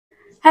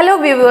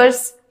Hello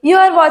viewers, you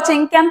are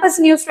watching Campus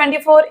News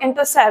 24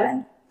 into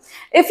 7.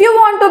 If you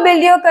want to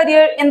build your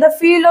career in the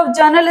field of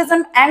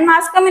journalism and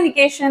mass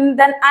communication,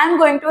 then I am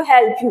going to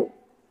help you.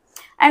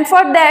 And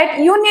for that,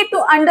 you need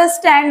to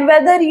understand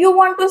whether you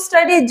want to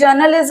study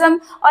journalism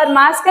or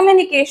mass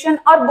communication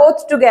or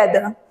both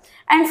together.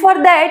 And for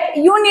that,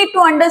 you need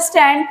to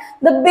understand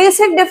the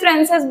basic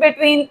differences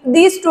between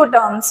these two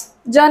terms,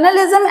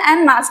 journalism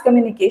and mass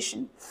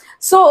communication.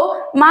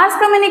 So, mass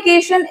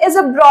communication is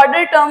a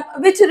broader term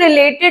which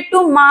related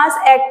to mass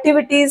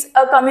activities,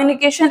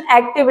 communication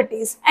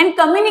activities, and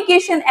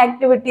communication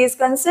activities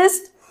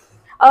consist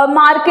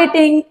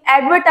marketing,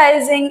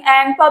 advertising,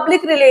 and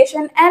public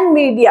relation and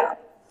media.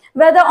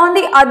 Whether on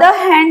the other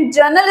hand,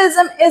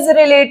 journalism is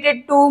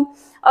related to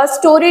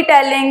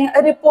storytelling,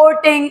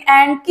 reporting,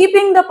 and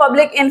keeping the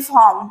public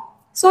informed.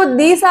 So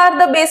these are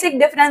the basic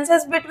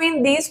differences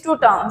between these two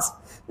terms.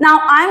 Now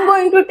I am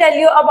going to tell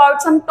you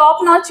about some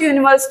top-notch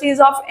universities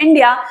of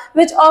India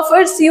which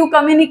offers you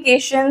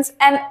communications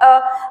and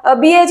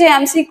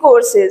BAJMC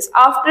courses.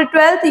 After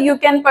 12th, you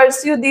can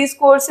pursue these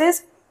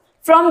courses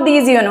from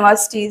these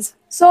universities.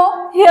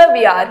 So here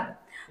we are.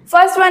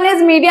 First one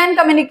is media and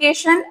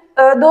communication.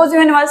 Those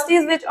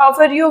universities which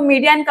offer you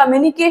media and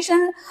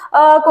communication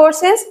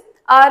courses.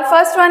 Our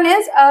first one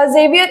is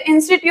Xavier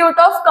Institute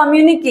of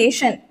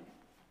Communication.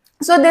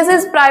 So this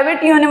is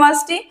private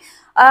university.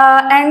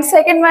 And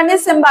second one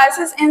is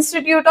Symbiosis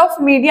Institute of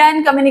Media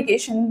and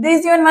Communication.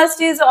 This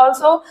university is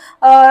also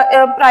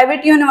a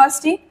private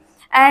university,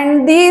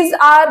 and these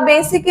are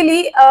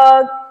basically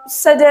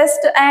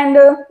suggest and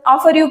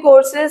offer you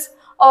courses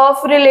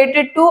of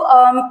related to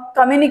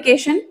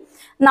communication.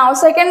 Now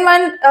second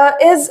one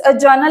is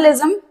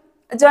journalism.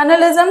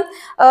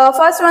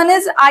 First one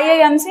is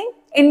IIMC,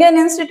 Indian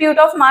Institute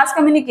of Mass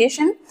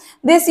Communication.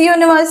 This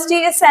university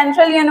is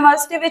central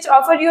university which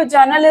offer you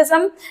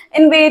journalism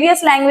in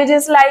various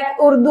languages like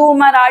Urdu,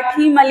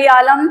 Marathi,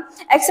 Malayalam,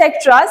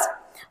 etc.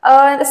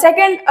 The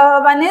second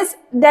one is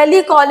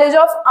Delhi College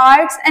of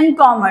Arts and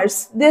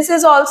Commerce. This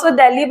is also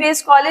Delhi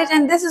based college,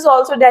 and this is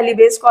also Delhi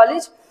based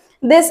college.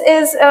 This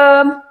is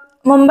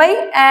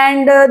Mumbai,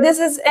 and this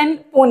is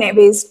in Pune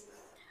based.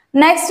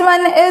 Next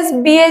one is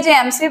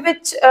BAJMC,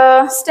 which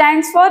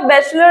stands for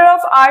Bachelor of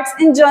Arts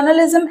in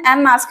Journalism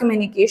and Mass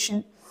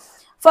Communication.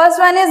 First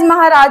one is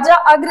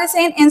Maharaja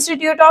Agrasen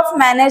Institute of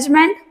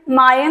Management,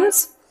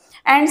 MIAMS,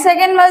 and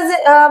second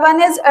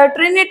one is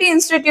Trinity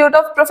Institute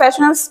of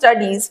Professional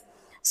Studies.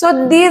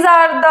 So these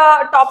are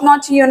the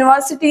top-notch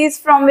universities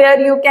from where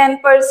you can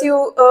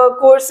pursue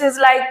courses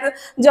like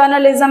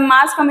journalism,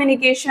 mass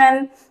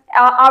communication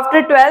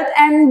after 12th,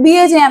 and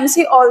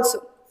BAJMC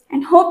also.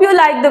 And hope you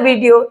like the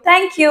video.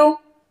 Thank you.